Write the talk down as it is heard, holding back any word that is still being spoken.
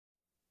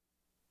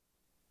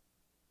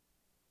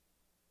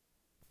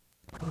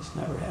Just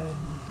never had any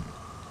money.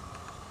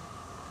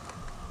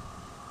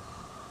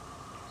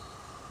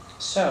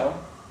 So,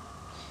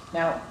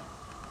 now,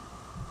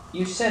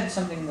 you said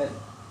something that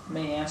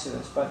may answer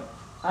this, but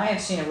I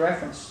had seen a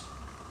reference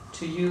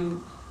to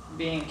you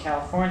being in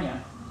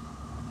California,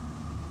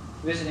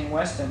 visiting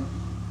Weston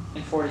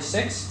in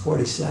 46?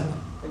 47.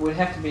 It would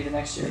have to be the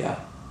next year. Yeah.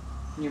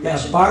 You Yeah,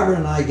 mentioned Barbara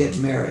and I get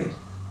married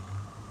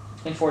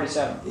in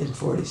 47. in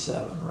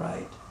 47,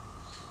 right.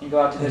 You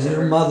go out to And visit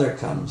her mother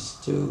comes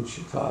to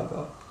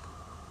Chicago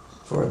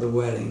for the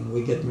wedding.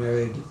 We get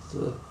married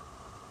in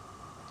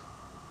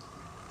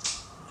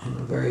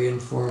a very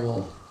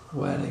informal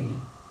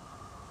wedding.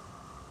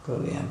 Go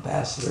to the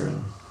ambassador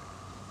and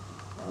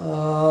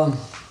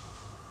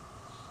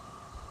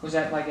Was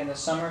that like in the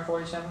summer of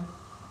 47?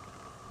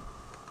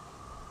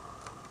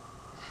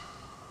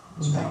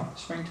 no,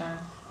 Springtime?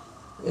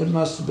 it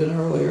must have been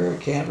earlier. I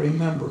can't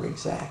remember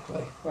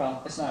exactly.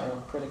 Well, it's not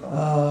real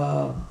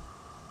critical.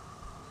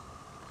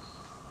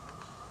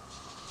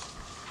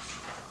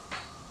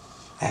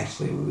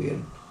 Actually, we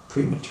had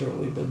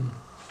prematurely been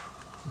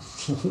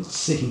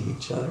seeing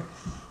each other.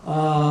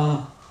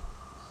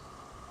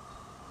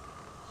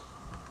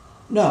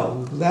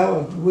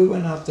 No, we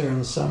went out there in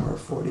the summer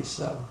of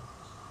 47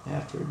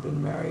 after we'd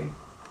been married.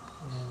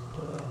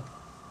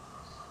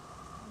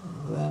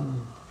 And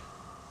then,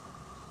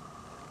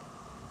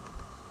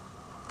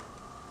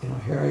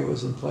 Harry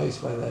was in place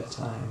by that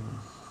time.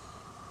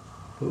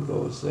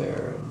 Hugo was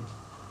there. And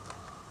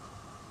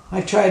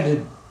I tried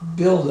to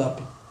build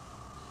up,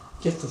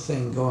 get the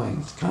thing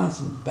going. It's a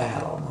constant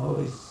battle. I'm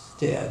always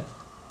dead.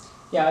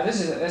 Yeah, this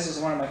is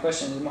one of my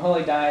questions.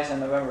 Maholi dies on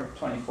November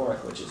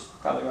 24th, which is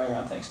probably right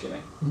around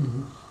Thanksgiving.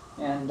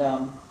 Mm-hmm. And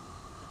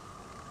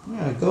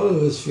yeah, I go to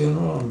his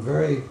funeral. I'm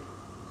very,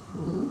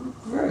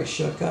 very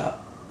shook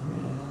up. I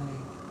mean,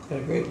 I got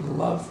a great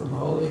love for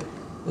Maholi,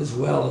 as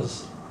well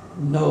as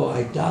no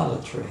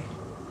idolatry.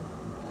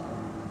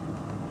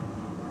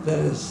 That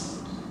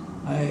is,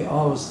 I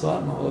always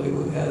thought Maholi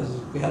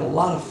we had a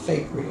lot of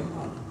fakery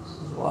about him.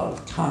 There's a lot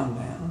of con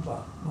man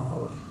about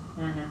Maholi.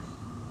 Mm-hmm.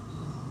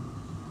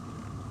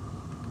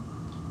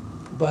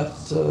 But,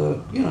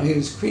 he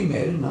was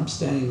cremated, and I'm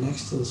standing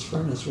next to this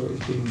furnace where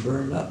he's being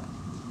burned up,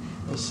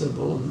 a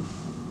Sybil and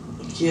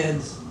the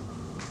kids.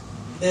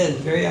 It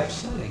was very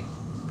upsetting.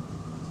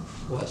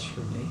 It was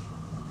for me.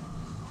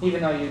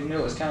 Even though you knew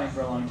it was coming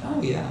for a long time.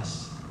 Oh,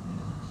 yes.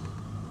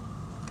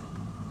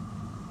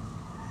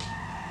 Yeah.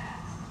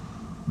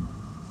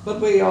 But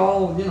we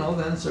all,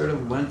 then sort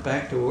of went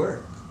back to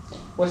work.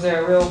 Was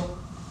there a real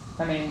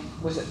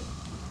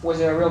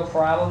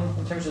problem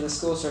in terms of the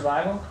school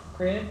survival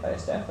created by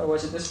staff, or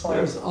was it this point?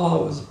 There was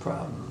always a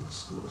problem in the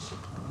schools.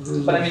 It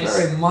was But a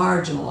very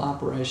marginal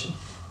operation.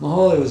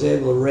 Maholi was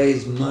able to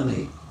raise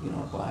money,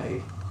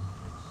 by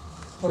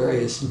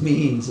various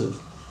means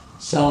of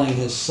selling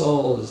his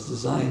soul, his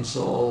design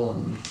soul,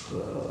 and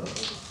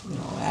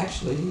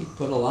actually he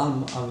put a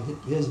lot of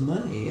his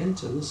money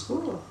into the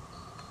school.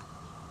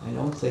 I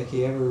don't think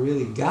he ever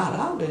really got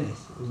out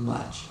anything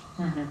much.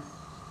 Mm-hmm.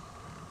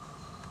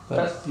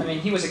 But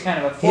he was a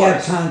kind of a force. He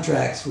had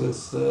contracts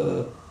with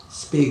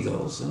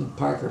Spiegels and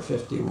Parker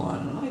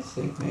 51, and I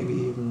think maybe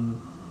even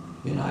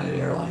United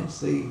Airlines.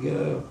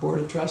 The Board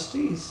of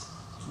Trustees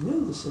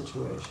knew the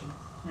situation.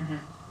 Mm-hmm.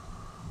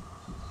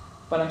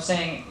 But I'm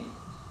saying,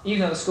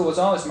 even though the school was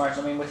always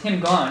marginal, with him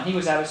gone, he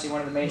was obviously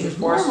one of the major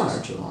forces. More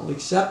marginal,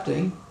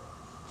 excepting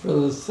for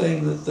the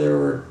thing that there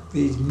were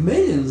these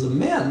millions of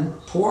men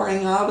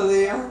pouring out of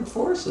the armed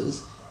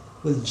forces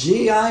with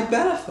GI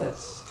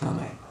benefits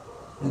coming,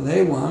 and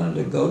they wanted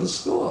to go to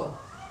school.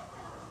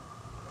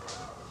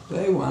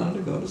 They wanted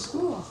to go to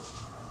school.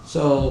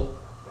 So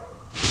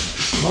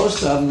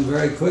most of them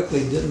very quickly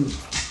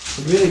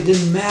it really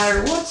didn't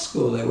matter what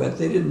school they went,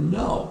 they didn't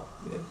know.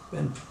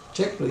 And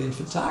particularly in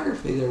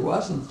photography, there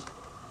wasn't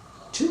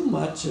too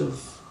much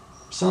of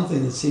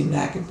something that seemed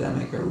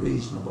academic or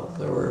reasonable.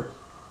 There were,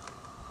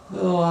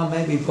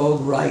 maybe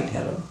Vogue Wright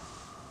had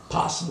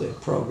possibly a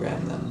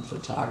program then in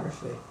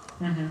photography.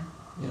 Mm-hmm.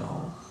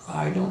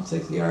 I don't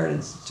think the Art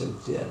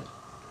Institute did.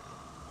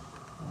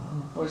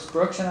 Was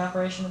Brooks in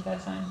operation at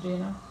that time? Do you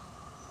know?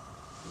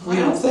 I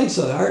don't think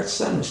so. The Art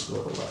Center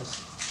School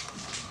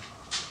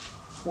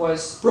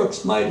was.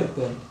 Brooks might have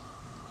been.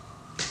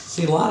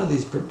 See, a lot of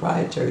these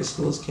proprietary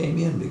schools came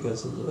in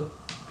because of the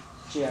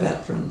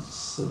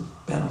veterans'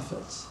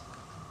 benefits.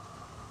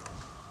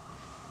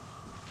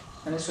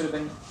 And this would have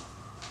been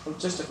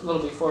just a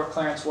little before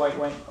Clarence White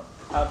went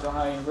out to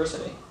Ohio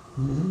University.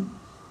 Mm-hmm.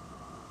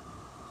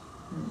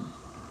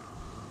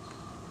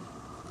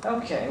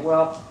 Okay,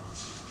 well,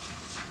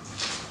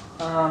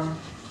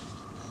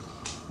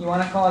 you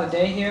want to call it a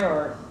day here,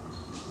 or?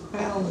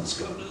 Well, let's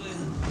go to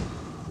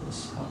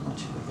this. How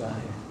much have we got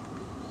here?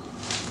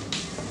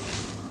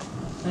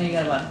 Oh, you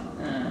got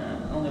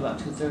only about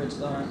 2/3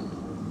 gone.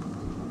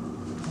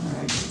 All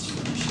right, let's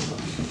finish it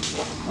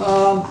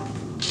up.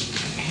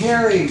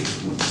 Harry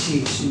would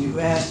teach, and you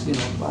asked,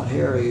 about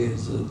Harry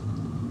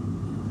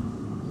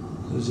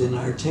who's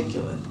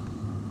inarticulate.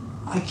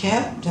 I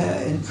kept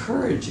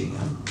encouraging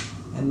him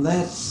And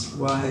that's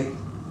why,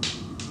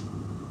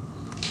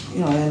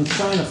 and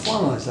trying to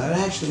formalize that, I'd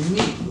actually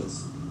meet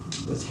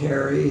with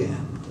Harry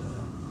and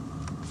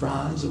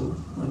Franz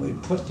when we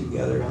put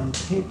together on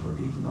paper,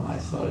 even though I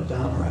thought it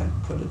down, or I'd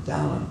put it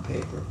down on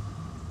paper,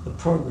 the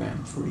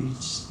program for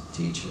each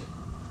teacher.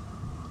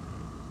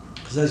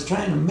 Because I was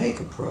trying to make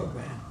a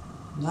program,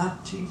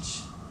 not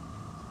teach,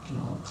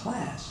 a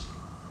class.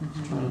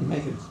 Trying to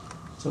make it,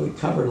 so we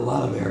covered a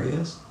lot of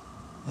areas,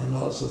 and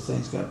also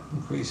things got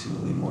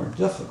increasingly more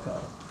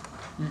difficult.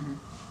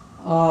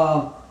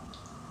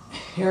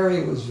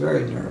 Harry was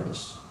very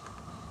nervous.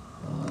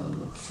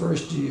 The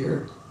first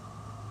year,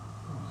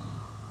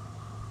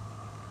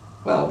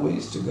 we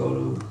used to go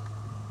to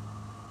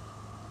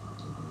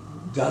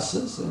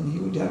Gus's, and he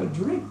would have a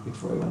drink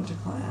before he went to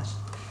class.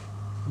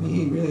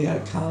 He really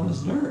had to calm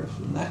his nerves,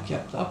 and that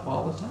kept up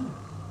all the time.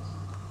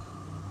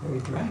 Harry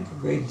drank a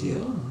great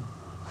deal, and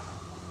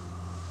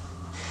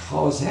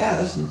always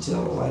has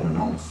until, I don't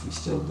know if he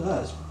still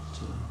does,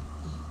 but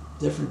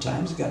different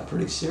times it got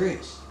pretty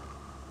serious.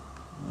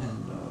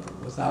 And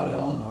without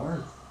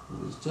Eleanor,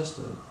 it was just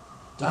a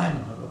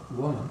diamond of a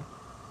woman,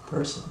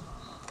 person.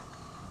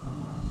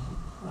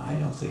 I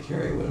don't think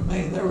Harry would have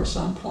made it. There was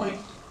some point,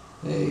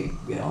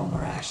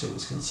 Eleanor actually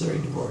was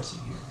considering divorcing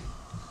Harry.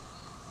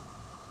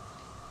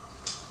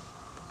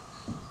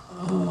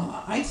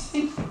 I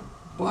think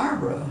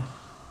Barbara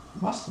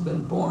must have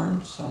been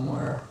born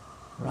somewhere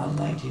around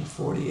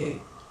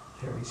 1948,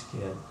 Harry's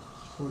kid,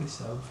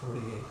 47,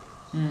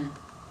 48.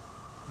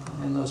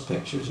 And those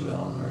pictures of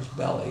Eleanor's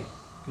belly,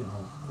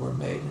 were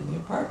made in the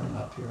apartment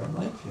up here in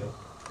Lakeview.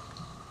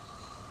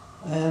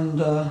 And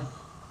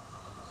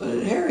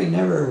but Harry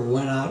never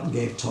went out and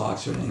gave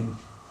talks or anything,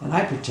 and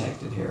I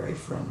protected Harry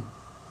from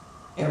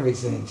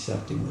everything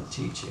excepting the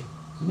teaching.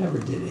 He never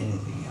did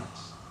anything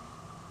else,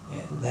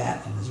 and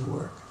that and his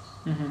work.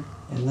 And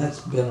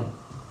that's been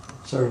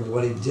sort of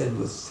what he did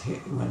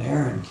when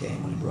Aaron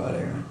came, when he brought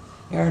Aaron.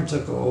 Aaron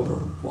took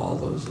over all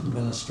those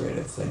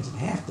administrative things that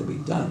have to be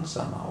done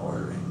somehow,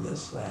 ordering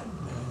this, that, and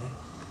everything.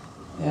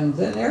 And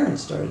then Aaron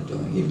started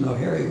doing it, even though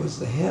Harry was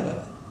the head of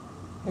it.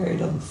 Harry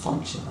doesn't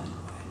function that way.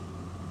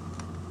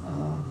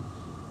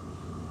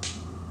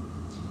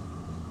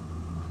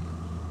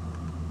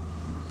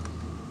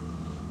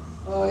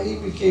 He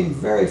became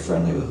very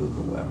friendly with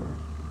Hugo Weber.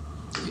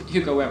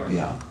 Hugo Weber?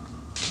 Yeah.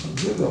 And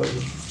Hugo was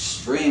an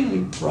extremely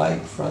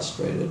bright,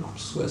 frustrated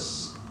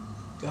Swiss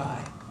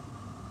guy.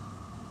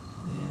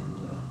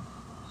 And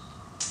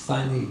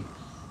finally,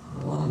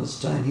 along this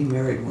time, he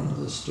married one of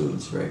the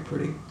students, a very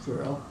pretty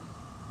girl,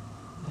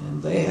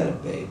 and they had a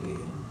baby.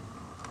 And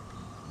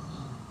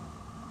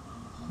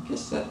I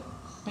guess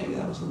maybe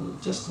that was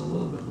just a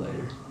little bit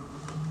later.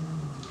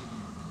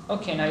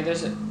 Okay, now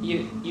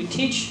you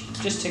teach,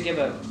 just to give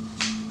a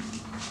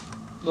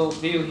little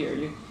view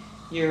here.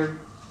 You're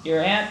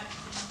at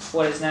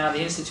what is now the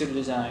Institute of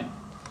Design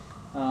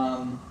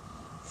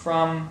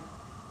from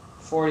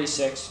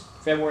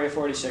February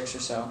 46 or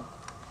so,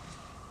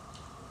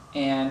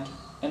 and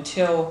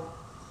until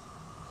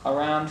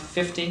around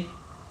 1950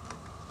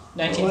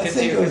 I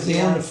think it was the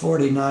 51. end of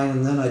 49,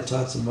 and then I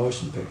taught some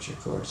motion picture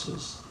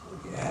courses.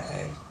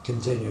 I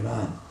continued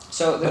on.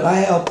 But I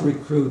helped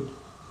recruit,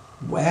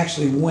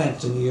 actually went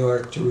to New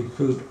York to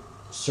recruit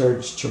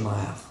Serge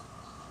Chermayeff.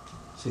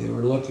 See, we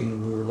were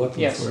looking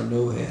Yes. for a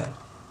new head.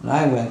 And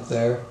I went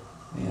there,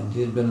 and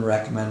he had been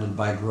recommended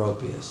by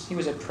Gropius. He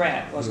was at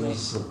Pratt, wasn't he? He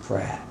was at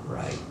Pratt,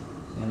 right.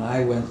 And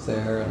I went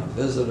there and I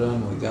visited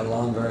him. We got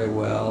along very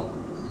well.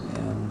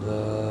 And,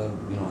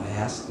 I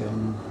asked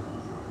him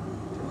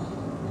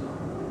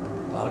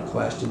a lot of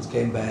questions,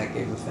 came back,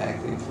 gave the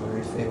faculty a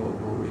very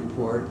favorable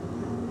report.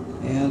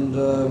 And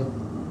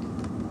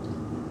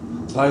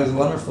thought he was a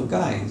wonderful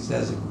guy. He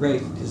has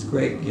his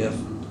great gift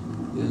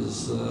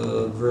is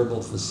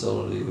verbal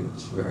facility.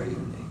 It's very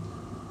unique.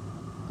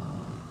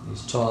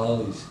 He's tall,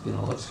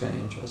 looks kind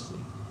of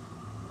interesting.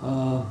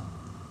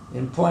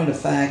 In point of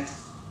fact,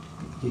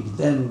 he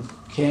then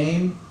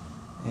came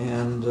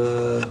and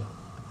the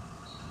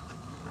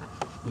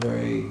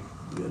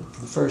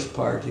first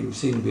part he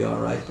seemed to be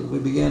all right, but we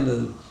began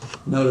to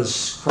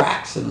notice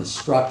cracks in his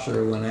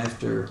structure when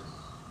after,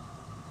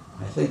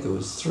 I think it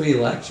was 3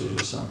 lectures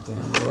or something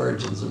on the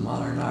origins of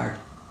modern art,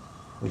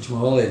 which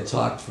Maholi had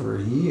taught for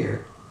a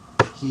year,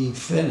 he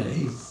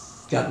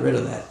got rid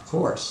of that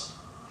course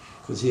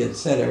because he had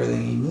said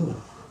everything he knew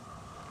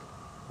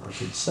or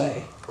could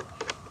say.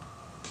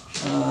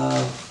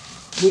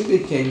 We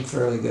became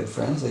fairly good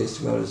friends. I used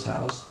to go to his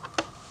house,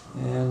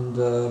 and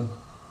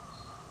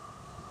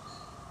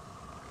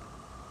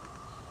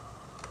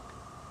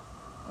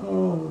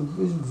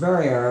he was a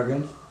very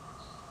arrogant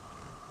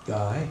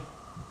guy,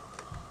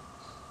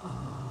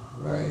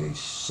 very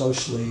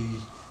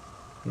socially,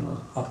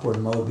 upward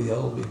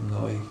mobile, even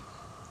though he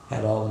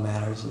had all the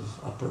manners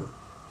of upper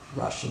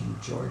Russian,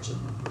 Georgian,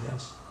 I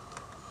guess.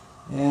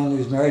 And he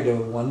was married to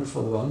a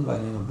wonderful woman by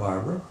the name of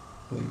Barbara,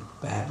 who he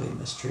badly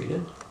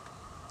mistreated.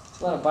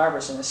 There's a lot of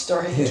Barbaras in this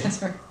story.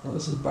 Yeah. Well,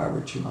 this is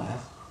Barbara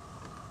Chermayeff.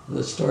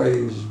 The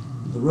story was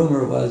the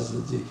rumor was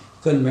that he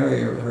couldn't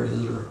marry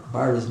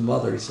Barbara's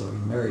mother, so he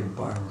married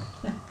Barbara.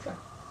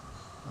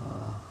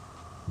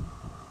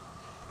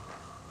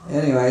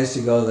 Anyway, I used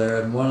to go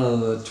there,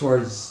 and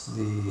towards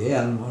the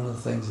end, one of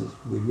the things that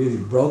we really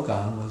broke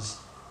on was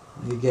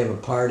he gave a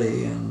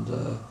party, and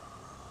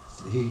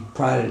he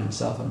prided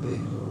himself on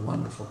being a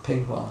wonderful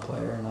ping pong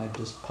player, and I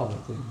just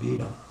publicly beat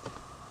him.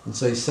 And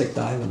so he sicked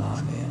Ivan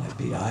on me, and I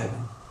beat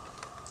Ivan.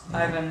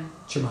 Ivan?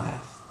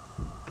 Chermayeff,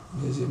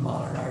 Museum of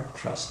Modern Art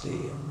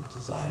trustee and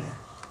designer.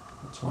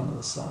 That's one of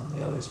the sons.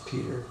 The other's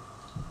Peter.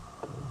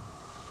 A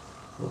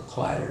little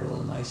quieter, a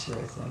little nicer,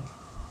 I think.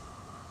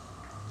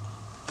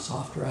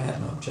 Softer. I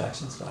had no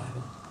objections to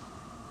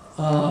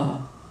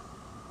Ivan.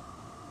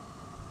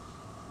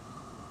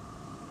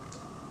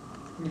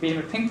 You beat him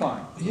at ping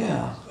pong?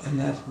 Yeah, and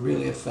that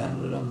really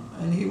offended him.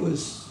 And he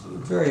was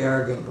very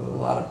arrogant with a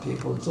lot of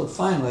people until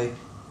finally,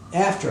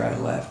 after I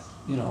left,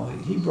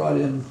 he brought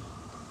in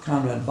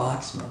Conrad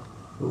Boxman,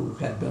 who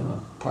had been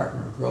a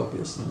partner of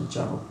Gropius in the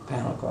General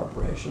Panel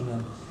Corporation,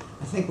 and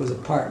I think was a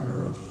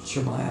partner of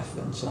Chermayeff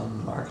in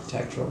some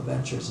architectural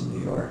ventures in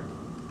New York.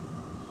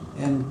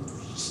 And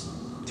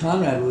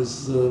Conrad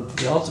was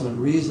the ultimate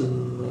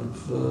reason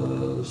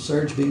of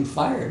Serge being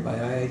fired by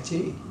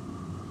IIT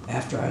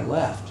after I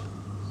left.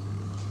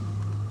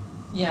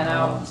 Yeah,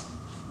 now,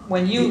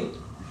 when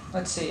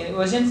let's see, it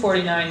was in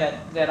 49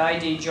 that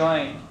ID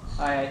joined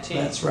IIT.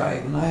 That's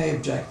right, and I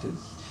objected.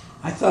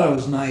 I thought it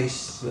was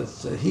nice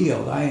that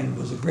Heald, I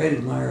was a great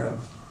admirer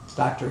of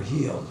Dr.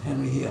 Heald,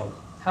 Henry Heald.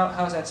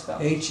 How's that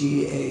spelled?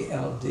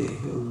 Heald,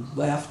 who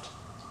left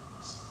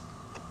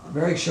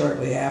very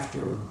shortly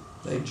after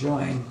they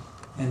joined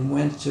and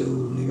went to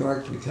New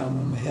York to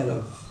become head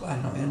of,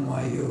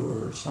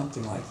 NYU or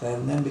something like that,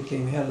 and then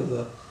became head of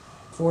the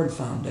Ford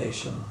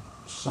Foundation,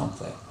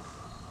 something.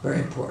 Very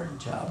important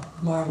job.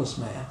 Marvelous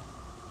man.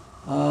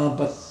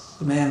 But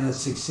the man that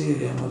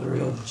succeeded him was a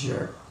real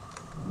jerk,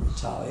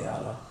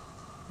 Italiata.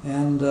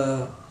 And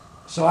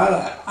so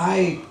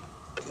I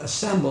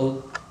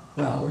assembled,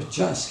 we're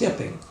just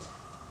skipping,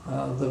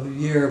 the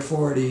year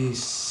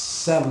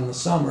 47, the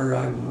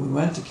summer, we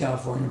went to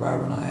California,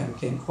 Barbara and I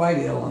became quite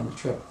ill on the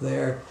trip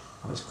there.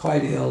 I was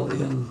quite ill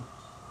in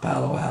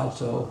Palo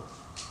Alto.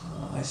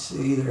 I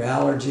see either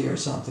allergy or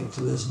something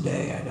to this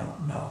day, I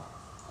don't know.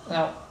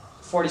 Now,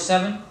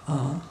 47?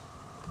 Uh-huh.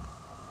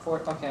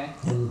 Okay.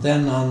 And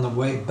then on the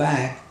way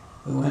back,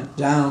 we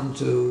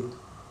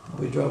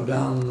drove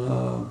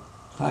down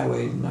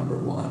Highway number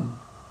 1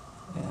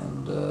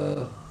 and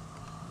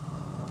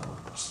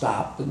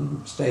stopped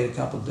and stayed a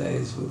couple of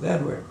days with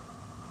Edward,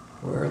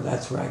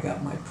 that's where I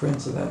got my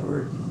prints of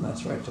Edward, and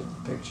that's where I took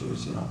the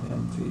pictures,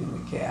 him feeding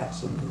the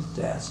cats in his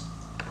desk.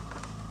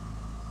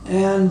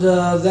 And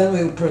then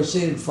we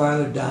proceeded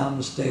farther down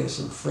to stay with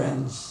some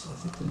friends. I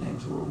think the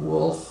names were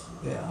Wolf,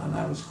 and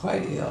I was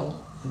quite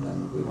ill. And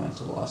then we went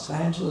to Los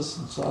Angeles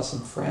and saw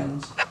some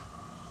friends.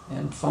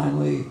 And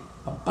finally,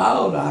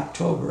 about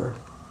October,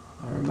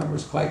 I remember it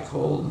was quite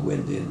cold and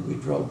windy, and we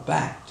drove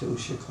back to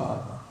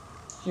Chicago.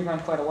 You've gone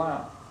quite a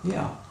while.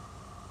 Yeah.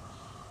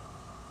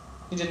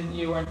 You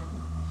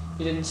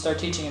didn't start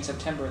teaching in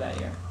September that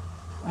year?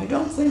 I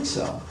don't think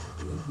so.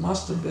 It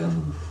must have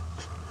been,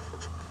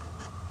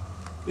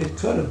 it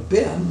could have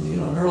been,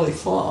 an early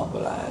fall,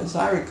 but as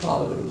I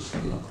recall it, it was,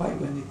 quite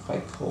windy,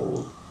 quite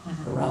cold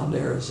around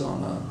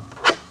Arizona.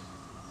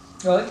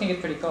 Well, it can get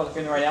pretty cold if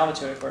you're in the right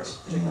altitude, of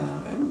course.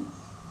 Yeah, and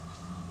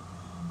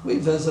we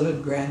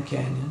visited Grand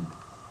Canyon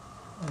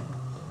and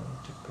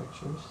took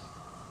pictures.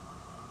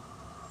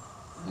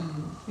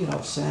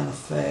 And, Santa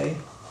Fe.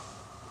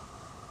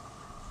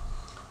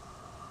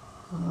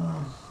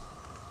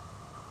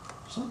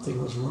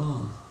 Something was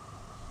wrong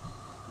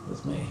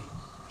with me,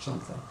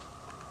 something.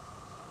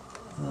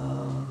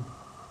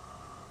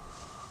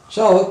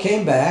 So I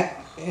came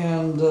back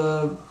and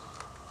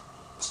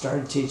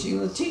started teaching.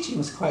 The teaching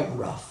was quite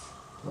rough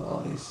with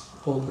all these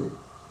older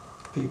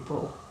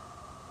people.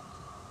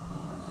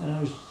 And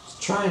I was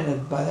trying to,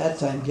 by that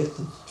time, get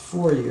the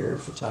 4-year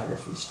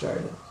photography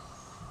started.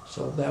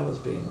 So that was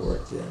being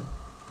worked in.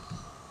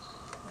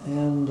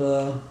 And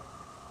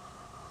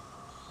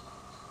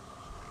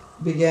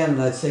began,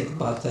 I think,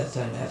 about that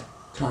time to have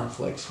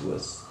conflicts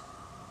with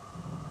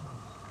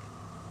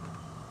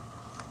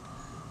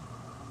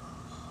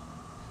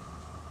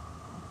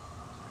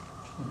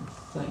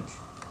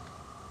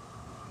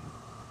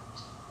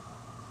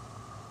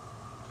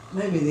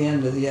maybe the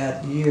end of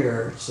that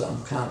year,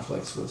 some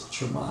conflicts with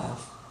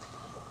Chermayeff.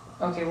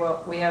 Okay,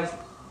 well, we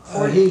have...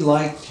 He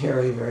liked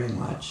Harry very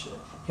much.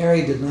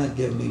 Harry did not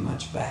give me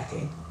much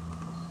backing.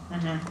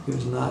 He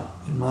was not,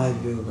 in my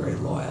view, very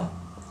loyal.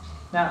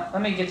 Now,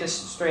 let me get this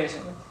straight.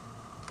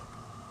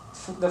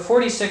 The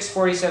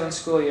 46-47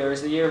 school year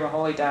is the year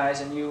Macaulay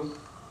dies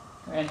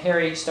and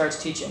Harry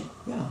starts teaching.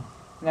 Yeah.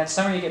 And that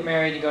summer you get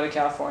married, you go to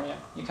California.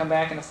 You come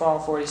back in the fall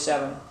of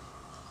 47.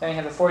 Then you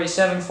have the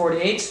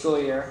 47-48 school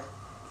year,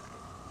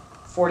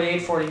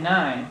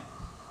 48-49.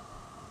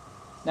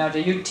 Now, do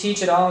you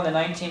teach at all in the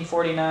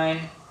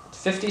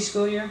 1949-50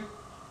 school year?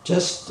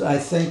 I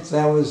think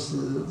that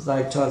was,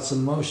 I taught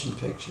some motion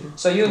picture.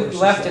 So you courses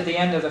left there. at the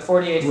end of the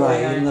 48,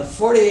 Right, 49? in the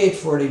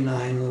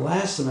 48-49, the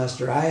last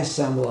semester, I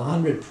assembled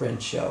 100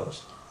 print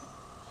shows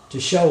to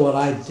show what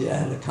I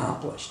had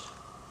accomplished.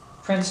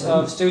 Prints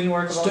of student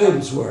work of all kinds?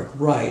 Students' work,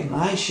 right. And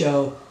I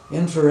show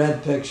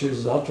infrared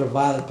pictures,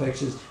 ultraviolet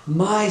pictures,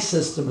 my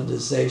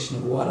systematization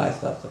of what I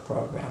thought the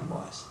program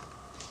was.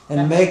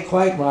 And make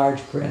quite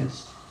large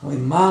prints. We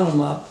mount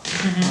them up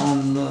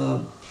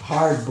on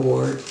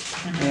hardboard,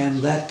 and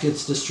that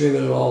gets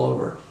distributed all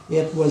over.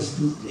 It was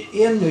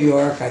in New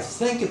York, I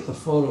think at the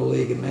Photo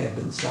League, it may have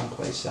been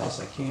someplace else,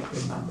 I can't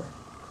remember.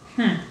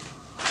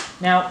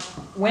 Now,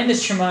 when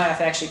does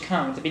Chermayeff actually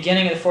come? At the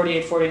beginning of the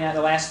 48, 49,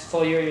 the last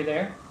full year you're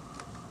there?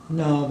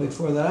 No,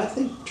 before that, I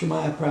think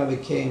Chermayeff probably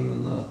came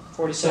in the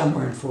 47?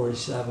 somewhere in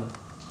 47.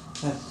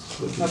 That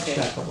would be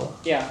checkable.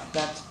 Yeah,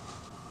 that's...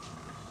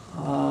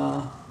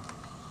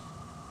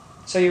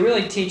 So you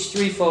really teach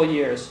 3 full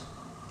years?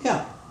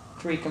 Yeah.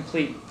 3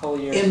 complete full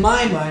years? In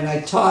my mind,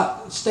 I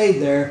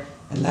stayed there,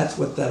 and that's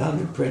what that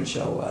 100 print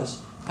show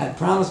was. I had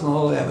promised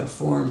Mahoney I would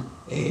form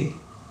a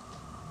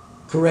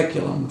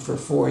curriculum for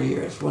 4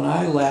 years. When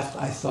I left,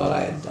 I thought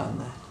I had done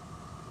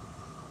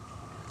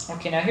that.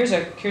 Okay, now here's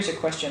a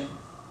question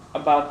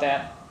about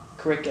that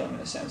curriculum in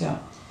a sense. Yeah.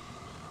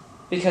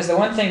 Because the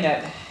one thing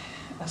that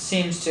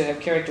seems to have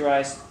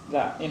characterized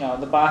the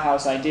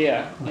Bauhaus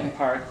idea in Right.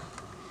 part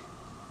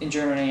in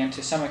Germany and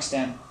to some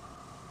extent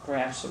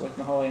perhaps with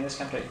Mahoney in this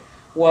country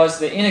was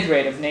the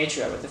integrative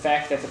nature of it, the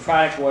fact that the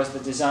product was the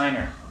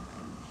designer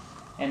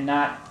and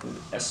not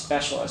a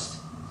specialist.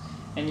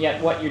 And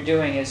yet what you're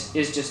doing is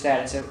just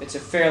that. It's a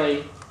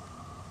fairly,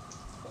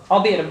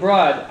 albeit a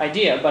broad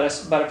idea, but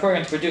a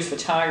program to produce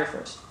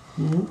photographers.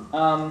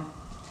 Mm-hmm.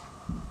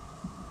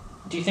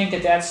 Do you think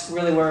that that's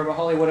really where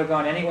Mahoney would have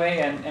gone anyway?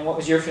 And what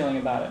was your feeling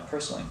about it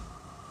personally?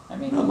 I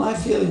mean, Well, my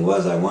feeling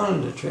was I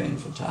wanted to train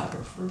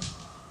photographers.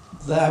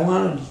 That I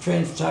wanted to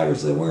train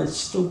photographers that weren't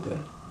stupid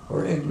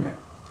or ignorant.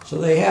 So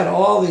they had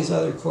all these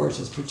other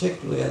courses,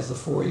 particularly as the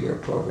 4-year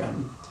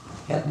program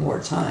had more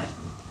time.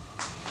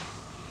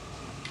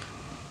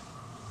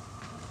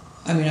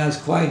 I mean, I was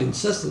quite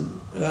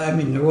insistent. I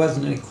mean, there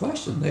wasn't any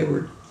question.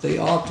 They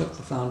all took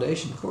the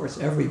foundation course,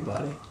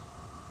 everybody.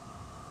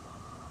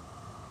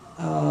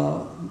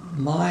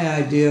 My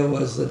idea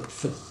was that,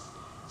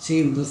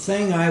 the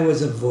thing I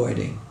was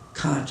avoiding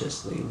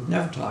consciously, we've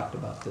never talked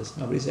about this,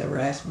 nobody's ever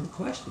asked me the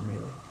question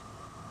really.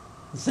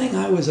 The thing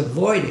I was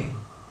avoiding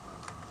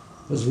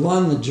was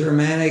one, the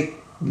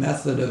Germanic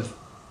method of,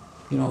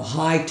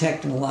 high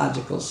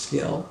technological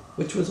skill,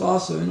 which was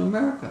also in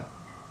America,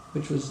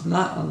 which was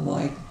not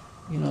unlike,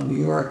 New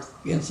York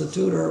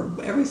Institute or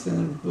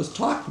everything that was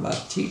talked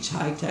about, teach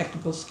high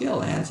technical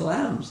skill. Ansel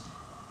Adams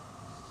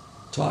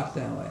talked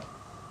that way.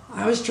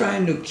 I was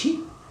trying to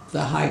keep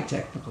the high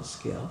technical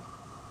skill,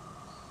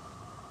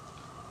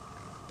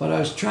 but I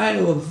was trying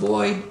to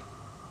avoid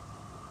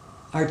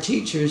our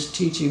teachers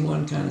teaching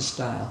one kind of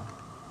style,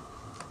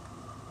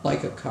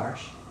 like a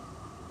Karsh,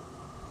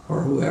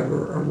 or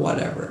whoever, or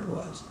whatever it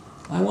was.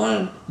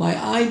 My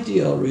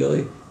ideal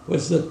really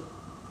was that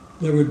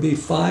there would be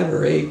 5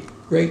 or 8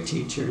 great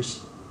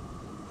teachers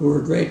who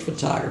were great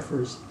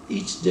photographers,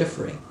 each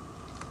differing.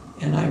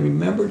 And I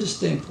remember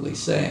distinctly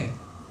saying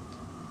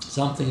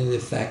something to the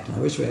effect, and I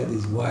wish we had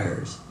these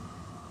wires,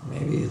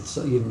 maybe it's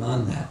even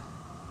on that.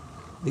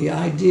 The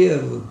idea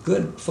of a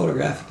good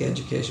photographic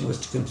education was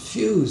to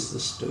confuse the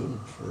student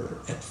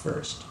at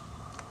first.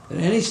 And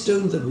any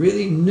student that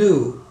really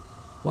knew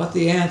what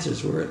the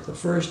answers were at the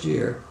first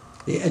year,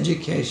 the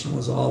education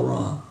was all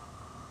wrong.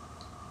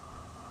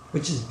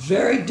 Which is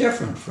very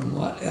different from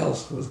what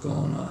else was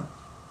going on.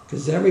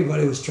 Because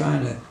everybody was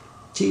trying to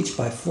teach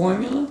by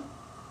formula,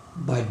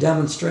 by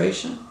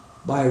demonstration,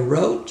 by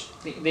rote.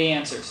 The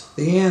answers.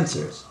 The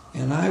answers.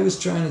 And I was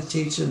trying to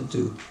teach them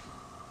to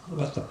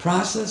what the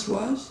process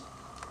was.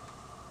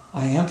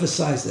 I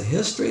emphasized the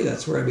history.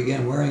 That's where I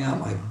began wearing out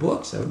my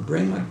books. I would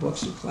bring my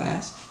books to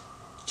class,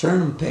 turn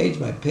them page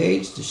by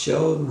page to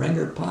show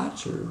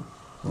Ringer-Potch, or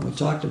when we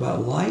talked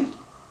about light.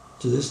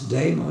 To this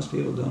day, most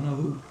people don't know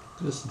who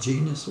this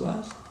genius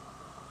was.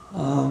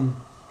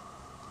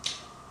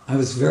 I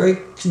was very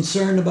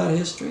concerned about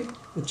history,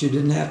 that you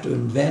didn't have to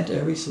invent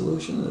every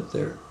solution,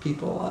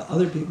 that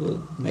other people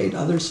had made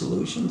other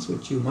solutions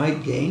which you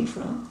might gain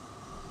from.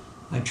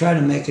 I tried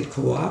to make it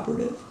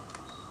cooperative,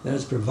 that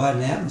is, provide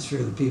an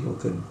atmosphere that people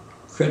could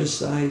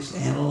criticize,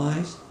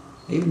 analyze.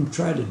 I even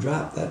tried to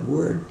drop that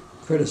word,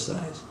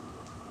 criticize.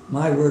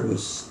 My word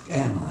was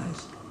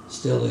analyze,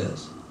 still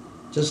is.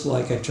 Just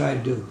like I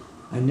tried to do.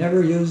 I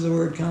never used the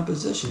word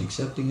composition,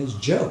 excepting as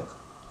joke.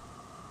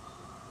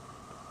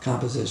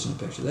 Composition of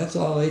picture. That's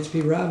all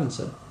H.P.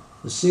 Robinson.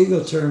 The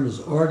Siegel term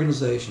is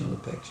organization of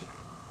the picture.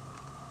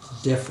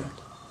 It's different.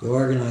 You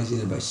organize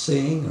either by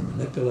seeing or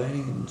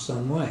manipulating in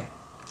some way.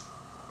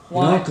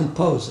 Why? You don't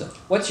compose it.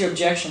 What's your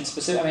objection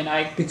specifically?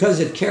 Because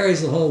it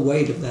carries the whole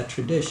weight of that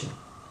tradition,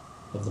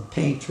 of the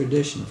paint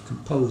tradition of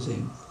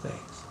composing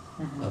things,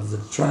 of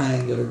the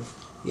triangular,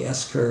 the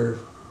S-curve,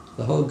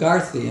 The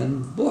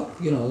Hogarthian book,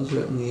 was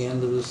written at the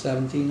end of the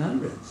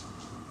 1700s.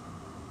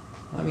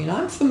 I mean,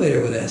 I'm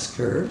familiar with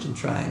S-curves and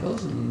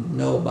triangles and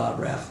know about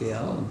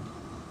Raphael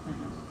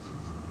and,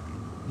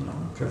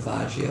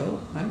 Caravaggio.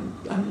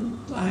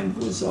 I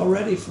was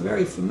already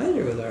very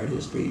familiar with art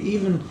history,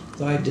 even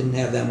though I didn't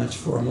have that much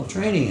formal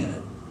training in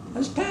it. I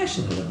was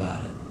passionate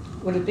about it.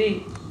 Would it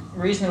be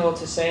reasonable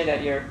to say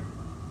that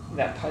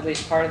that at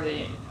least part of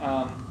the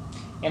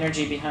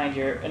energy behind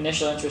your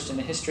initial interest in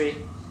the history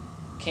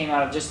came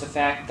out of just the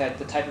fact that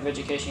the type of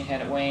education you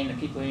had at Wayne, the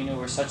people you knew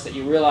were such that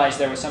you realized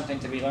there was something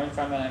to be learned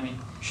from it? I mean,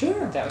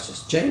 sure. That was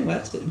just... Jane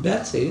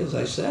Betsy, as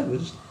I said,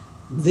 was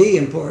the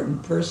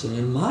important person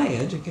in my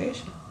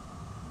education,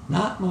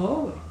 not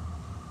Mahaly,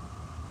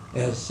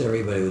 as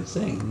everybody would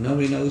think.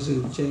 Nobody knows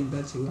who Jane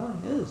Betsy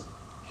is.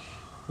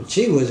 But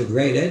she was a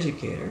great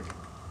educator.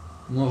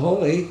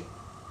 Mahaly,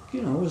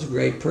 was a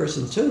great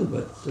person too,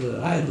 but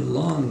I had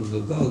long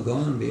ago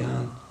gone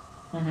beyond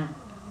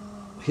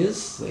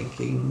his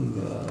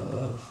thinking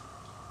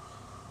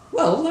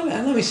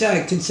let me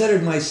say I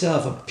considered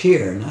myself a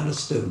peer, not a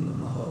student of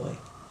Mahaly.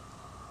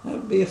 That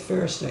would be a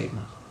fair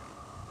statement.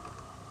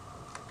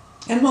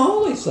 And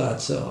Mahaly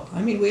thought so.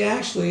 I mean, we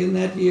actually, in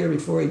that year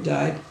before he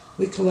died,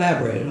 we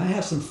collaborated. I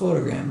have some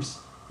photographs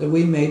that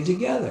we made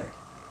together.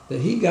 That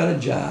he got a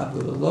job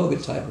with a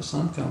logotype of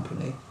some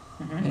company,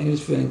 and he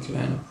was feeling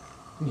kind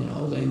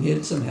of, they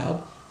needed some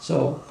help.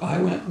 So I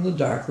went in the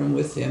darkroom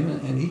with him,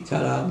 and he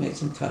made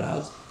some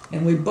cutouts,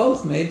 and we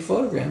both made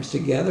photograms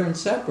together and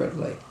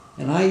separately.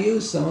 And I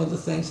used some of the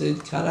things that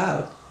he'd cut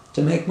out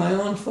to make my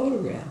own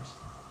photograms.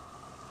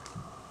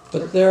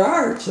 But there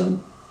are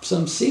some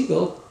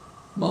Siegel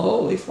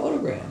Mahaly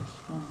photograms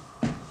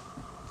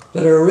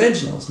that are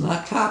originals,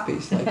 not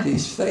copies, like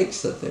these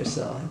fakes that they're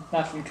selling.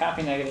 Not from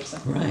copy negatives.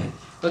 Right.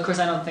 But of course,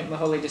 I don't think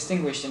Mahaly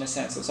distinguished in a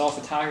sense. It was all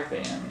photography.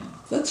 I mean.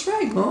 That's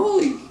right.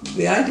 Mahaly,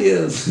 the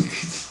idea of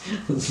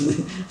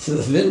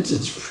the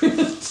vintage print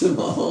to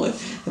Mahaly.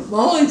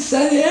 Mahaly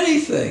said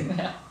anything.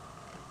 Yeah.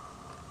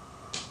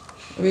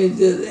 I mean,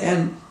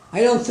 and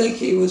I don't think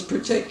he was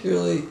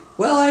particularly,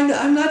 well,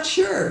 I'm not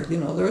sure.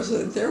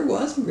 There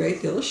was a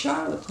great deal of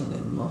charlatan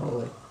in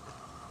Mahaly.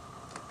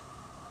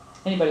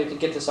 Anybody who could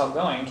get this all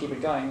going and keep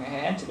it going, it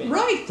had to be.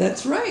 Right,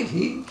 that's right.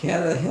 He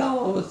had a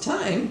hell of a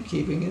time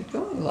keeping it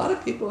going. A lot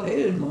of people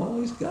hated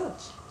Mahaly's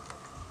guts.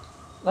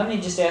 Let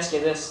me just ask you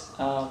this,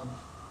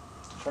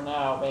 for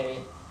now, maybe.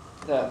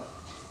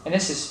 And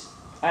this is,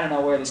 I don't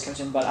know where this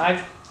comes in,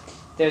 but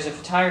there's a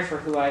photographer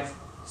who I've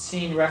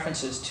seen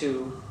references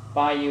to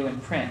by you in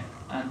print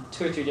on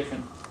two or three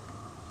different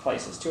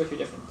places,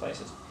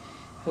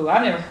 who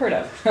I've never heard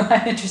of, who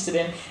I'm interested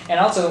in, and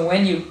also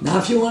when you... Now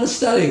if you want to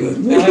study with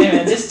me. No, wait a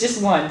minute,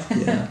 just one.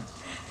 Yeah.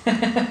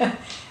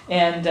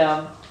 And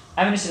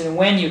I'm interested in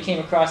when you came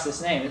across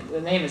this name.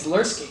 The name is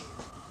Lursky.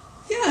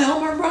 Yeah,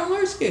 Elmer von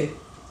Lursky.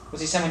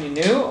 Was he someone you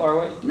knew, or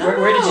what, No,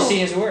 where did you see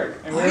his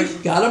work? And I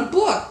got a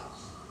book.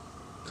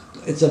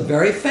 It's a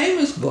very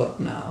famous book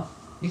now.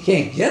 You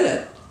can't get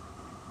it,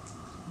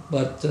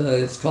 but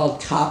it's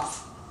called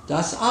Kopf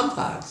des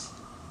Alltags,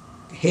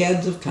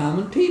 Heads of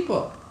Common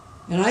People.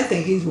 And I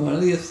think he's one of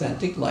the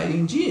authentic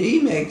lighting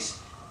geniuses.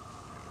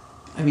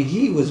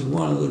 He was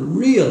one of the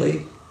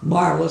really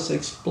marvelous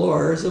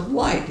explorers of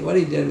light. What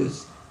he did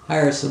was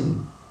hire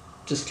some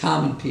just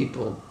common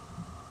people,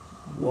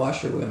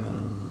 washerwomen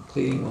and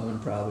cleaning women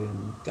probably,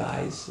 and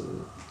guys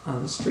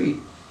on the street.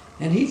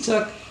 And he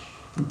took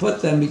and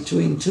put them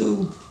between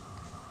two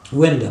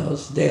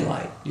windows,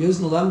 daylight,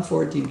 using an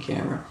 1114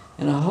 camera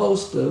and a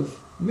host of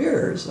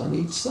mirrors on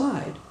each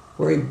side,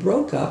 where he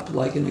broke up,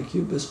 like in a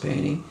Cubist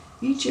painting,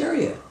 each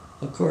area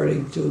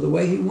according to the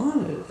way he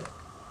wanted it.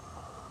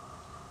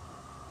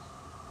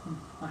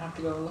 I'll have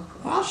to go look.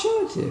 I'll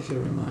show it to you if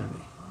you'll remind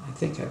me. I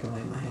think I can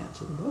lay my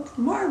hands on the book.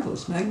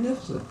 Marvelous,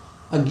 magnificent.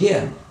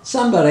 Again,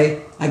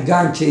 somebody, I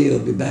guarantee you, will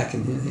be back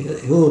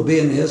who will be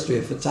in the history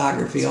of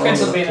photography.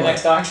 Prince will be in the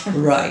next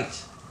auction. Right.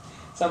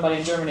 Somebody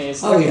in Germany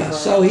is. Oh yeah.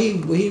 So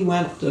he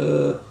went.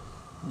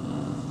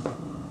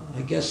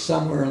 I guess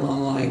somewhere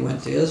along the line he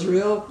went to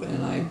Israel,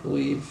 and I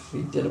believe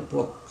he did a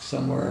book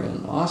somewhere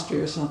in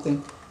Austria or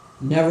something.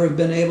 Never have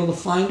been able to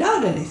find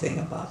out anything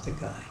about the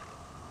guy,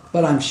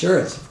 but I'm sure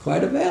it's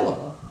quite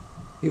available.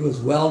 He was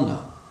well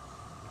known.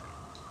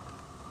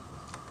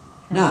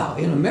 Now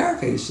in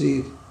America, you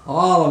see,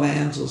 all of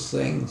Ansel's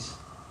things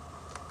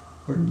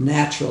were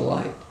natural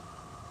light.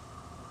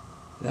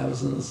 That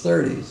was in the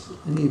 30s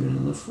and even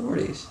in the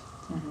 40s.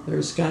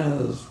 There's kind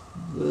of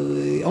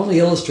the only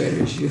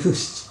illustrators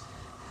used.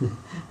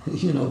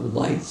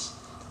 Lights,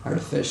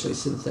 artificially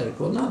synthetic.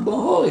 Well, now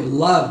Mahaly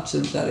loved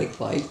synthetic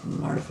light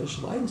and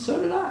artificial light, and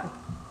so did I.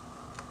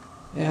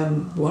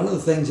 And one of the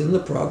things in the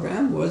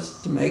program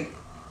was to make,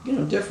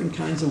 different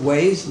kinds of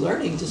ways,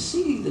 learning to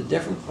see the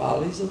different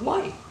qualities of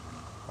light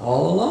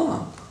all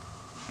along,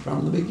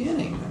 from the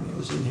beginning. It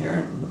was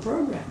inherent in the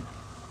program.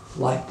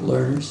 Like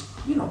learners,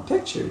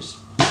 pictures.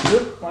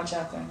 Watch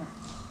out there.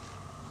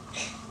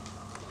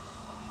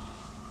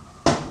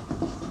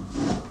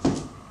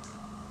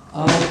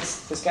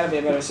 It's There's got to be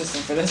a better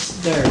system for this.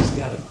 There's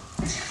got to.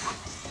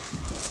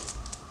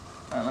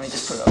 Let me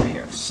just put it over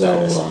here.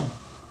 So,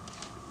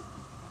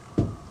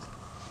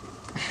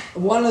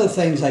 one of the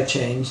things I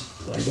changed,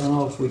 I don't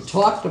know if we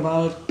talked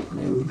about it,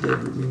 maybe we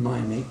did,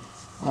 remind me.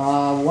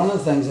 One of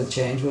the things that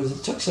changed was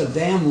it took so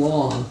damn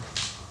long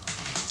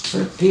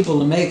for people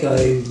to make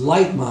a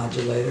light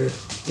modulator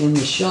in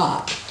the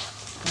shop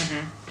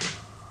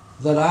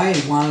that I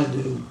wanted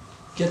to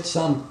get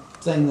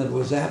something that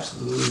was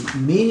absolutely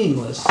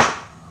meaningless,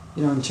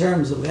 in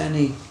terms of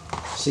any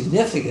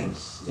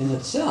significance in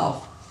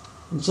itself.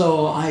 And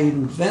so I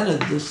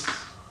invented this.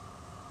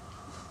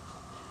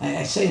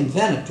 I say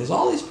invented because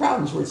all these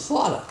problems were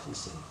thought of, you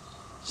see.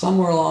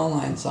 Somewhere along the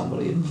line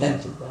somebody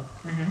invented them.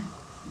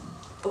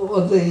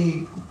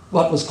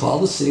 What was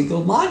called the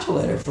Siegel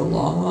modulator for a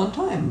long, long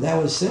time.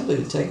 That was simply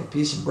to take a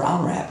piece of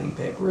brown wrapping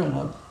paper and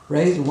a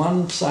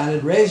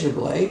one-sided razor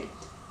blade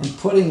and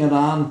putting it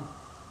on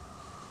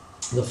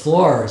the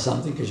floor or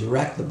something, because you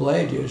wreck the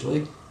blade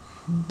usually.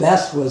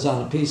 Best was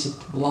on a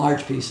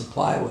large piece of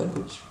plywood,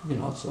 which,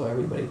 so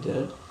everybody did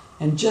it.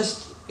 And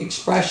just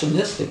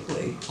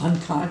expressionistically,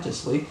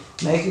 unconsciously,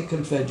 make a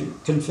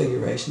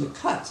configuration of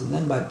cuts. And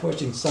then by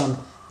pushing some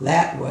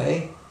that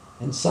way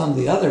and some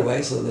the other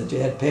way, so that you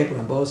had paper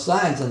on both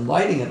sides, and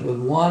lighting it with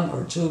one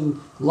or two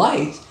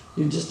lights,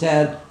 you just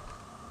had,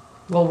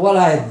 what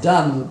I had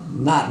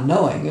done, not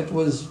knowing it,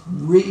 was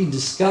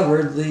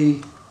rediscovered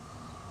the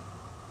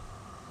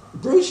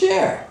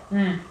Brugère.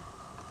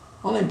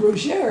 Only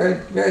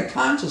Brugère very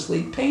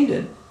consciously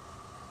painted.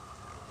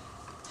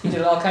 He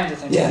did all kinds of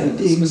things. Yeah,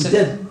 he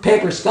did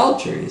paper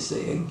sculpture, you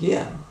see,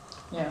 again.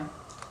 Yeah.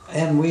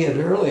 And we had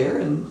earlier,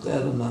 and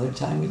at another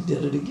time we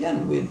did it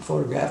again. We had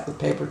photographed the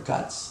paper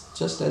cuts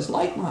just as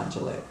light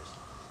modulators.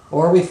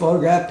 Or we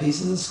photographed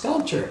pieces of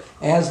sculpture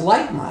as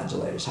light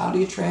modulators. How do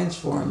you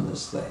transform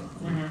this thing?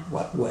 In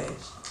what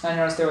ways? I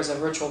noticed there was a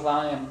virtual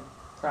volume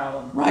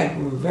problem. Right,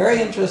 we were very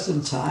interested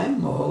in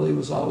time. Maholi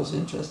was always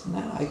interested in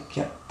that. I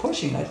kept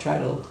pushing. I tried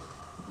to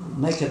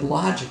make it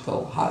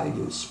logical, how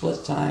you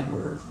split time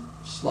or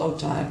slow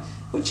time,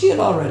 which he had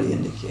already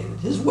indicated.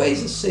 His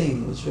ways of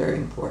seeing was very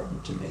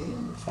important to me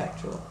and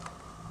factual.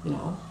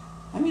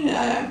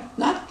 I'm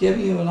not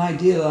giving you an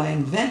idea that I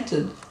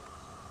invented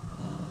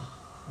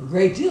a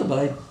great deal,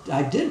 but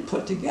I did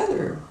put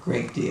together a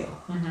great deal.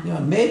 I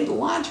made it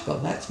logical.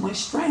 That's my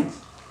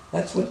strength.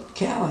 That's what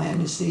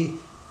Callahan, you see,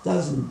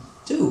 doesn't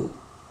do.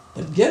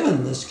 But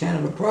given this kind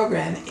of a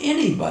program,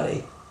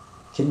 anybody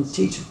can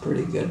teach a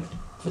pretty good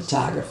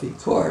photography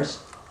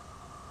course.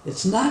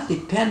 It's not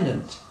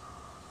dependent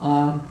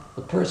on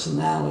the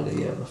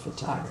personality of the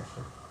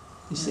photographer.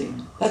 You see,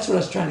 that's what I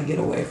was trying to get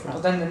away from.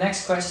 Well, then the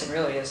next question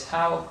really is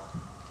how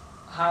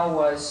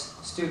was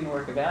student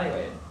work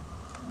evaluated?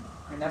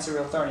 I mean, that's a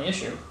real thorny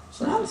issue.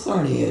 It's not a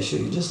thorny issue.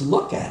 You just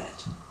look at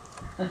it.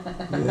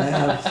 You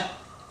have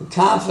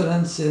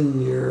confidence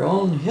in your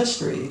own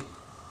history,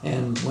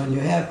 and when you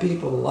have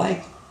people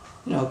like,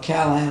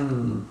 Callahan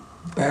and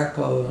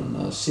Berko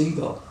and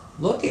Siegel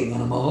looking at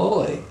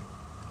Maholi.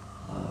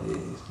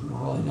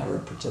 Maholi never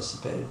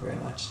participated very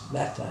much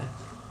that time,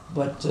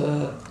 but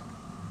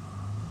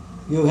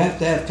you have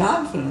to have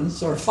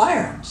confidence or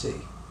fire him.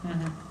 See,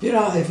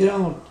 if you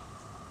don't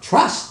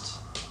trust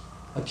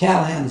a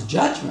Callahan's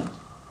judgment,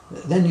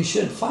 then you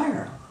should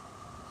fire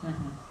him.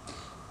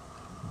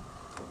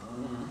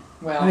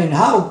 Well,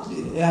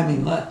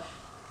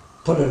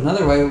 put it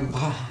another way.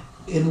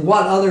 In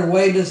what other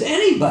way does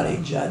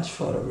anybody judge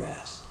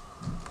photographs?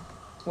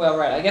 Well,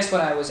 right. I guess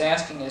what I was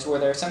asking is, were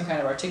there some kind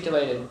of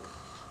articulated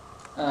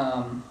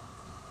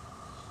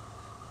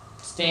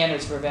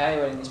standards for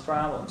evaluating these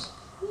problems?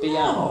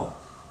 No.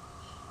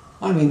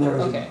 There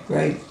was a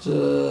great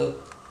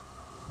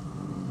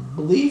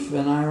belief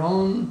in our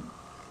own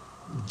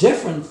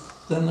different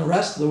than the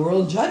rest of the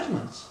world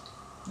judgments.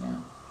 Yeah.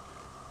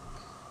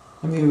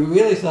 We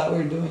really thought we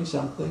were doing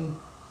something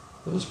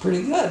that was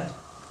pretty good.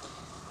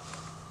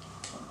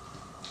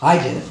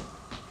 I did.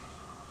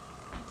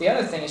 The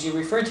other thing is, you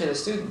referred to the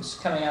students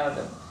coming out of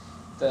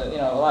the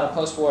a lot of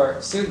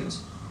post-war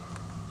students.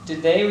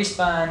 Did they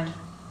respond?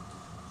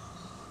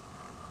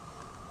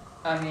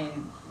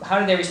 How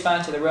did they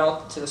respond to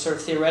the sort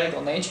of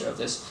theoretical nature of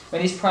this?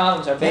 These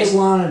problems are based. They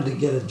wanted to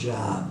get a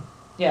job.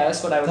 Yeah,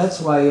 that's what I was. That's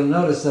why you'll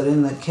notice that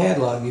in that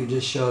catalog you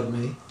just showed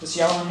me. This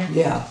yellow one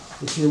here? Yeah.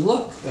 If you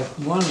look at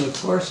one of the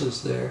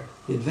courses there,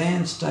 the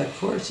advanced type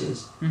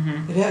courses,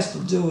 it has to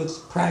do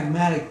with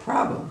pragmatic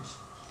problems.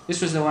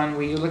 This was the one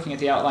where you're looking at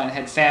the outline. It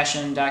had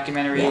fashion,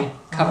 documentary,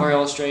 cover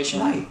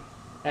illustration, right,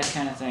 that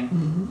kind of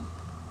thing.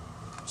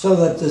 So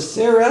that this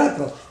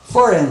theoretical,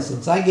 for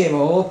instance, I gave a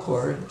whole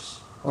course,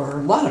 or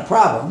a lot of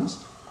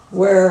problems,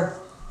 where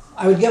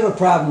I would give a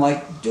problem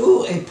like,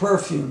 do a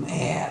perfume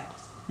ad,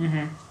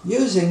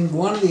 using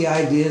one of the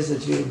ideas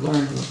that you had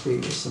learned in the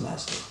previous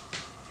semester.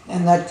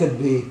 And that could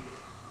be,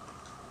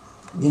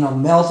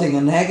 melting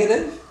a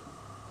negative,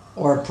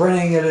 or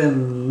printing it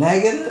in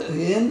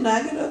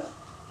negative,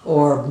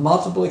 or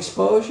multiple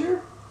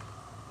exposure,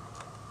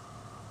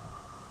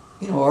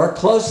 or a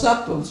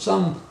close-up of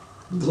some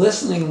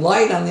glistening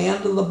light on the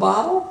end of the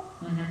bottle.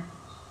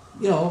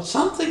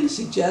 something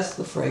suggests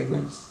the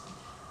fragrance,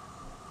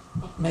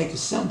 make a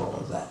symbol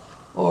of that.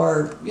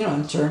 Or,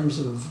 in terms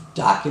of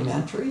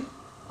documentary,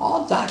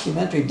 all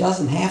documentary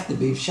doesn't have to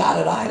be shot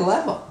at eye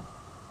level.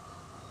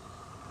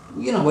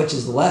 Which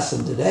is the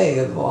lesson today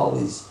of all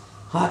these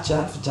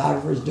hotshot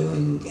photographers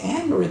doing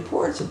annual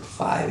reports at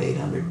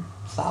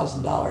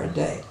 $500,000-$800,000 a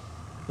day.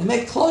 They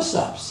make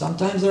close-ups.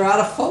 Sometimes they're out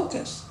of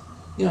focus,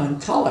 in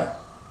color.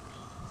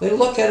 They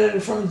look at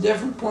it from a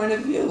different point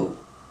of view.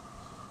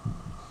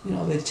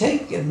 They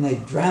take and they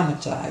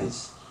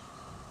dramatize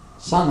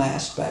some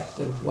aspect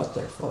of what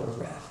they're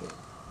photographing.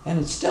 And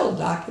it's still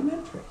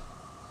documentary,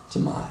 to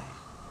my eye.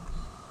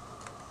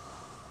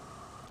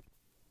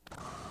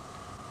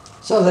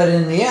 So that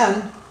in the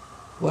end,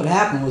 what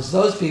happened was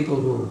those people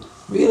who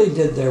really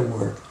did their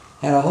work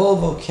had a whole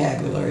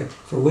vocabulary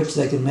for which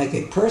they could make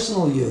a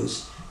personal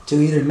use to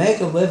either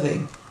make a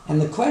living,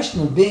 and the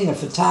question of being a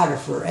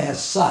photographer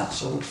as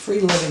such, a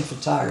free living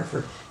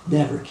photographer,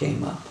 never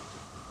came up.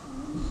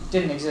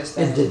 Didn't exist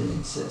then. It didn't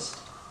exist.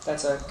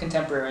 That's a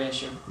contemporary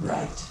issue.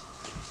 Right.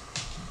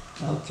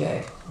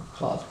 Okay, we'll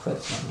call it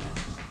quits on that.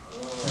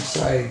 I'm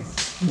sorry I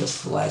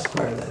missed the last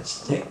part of that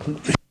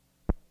statement.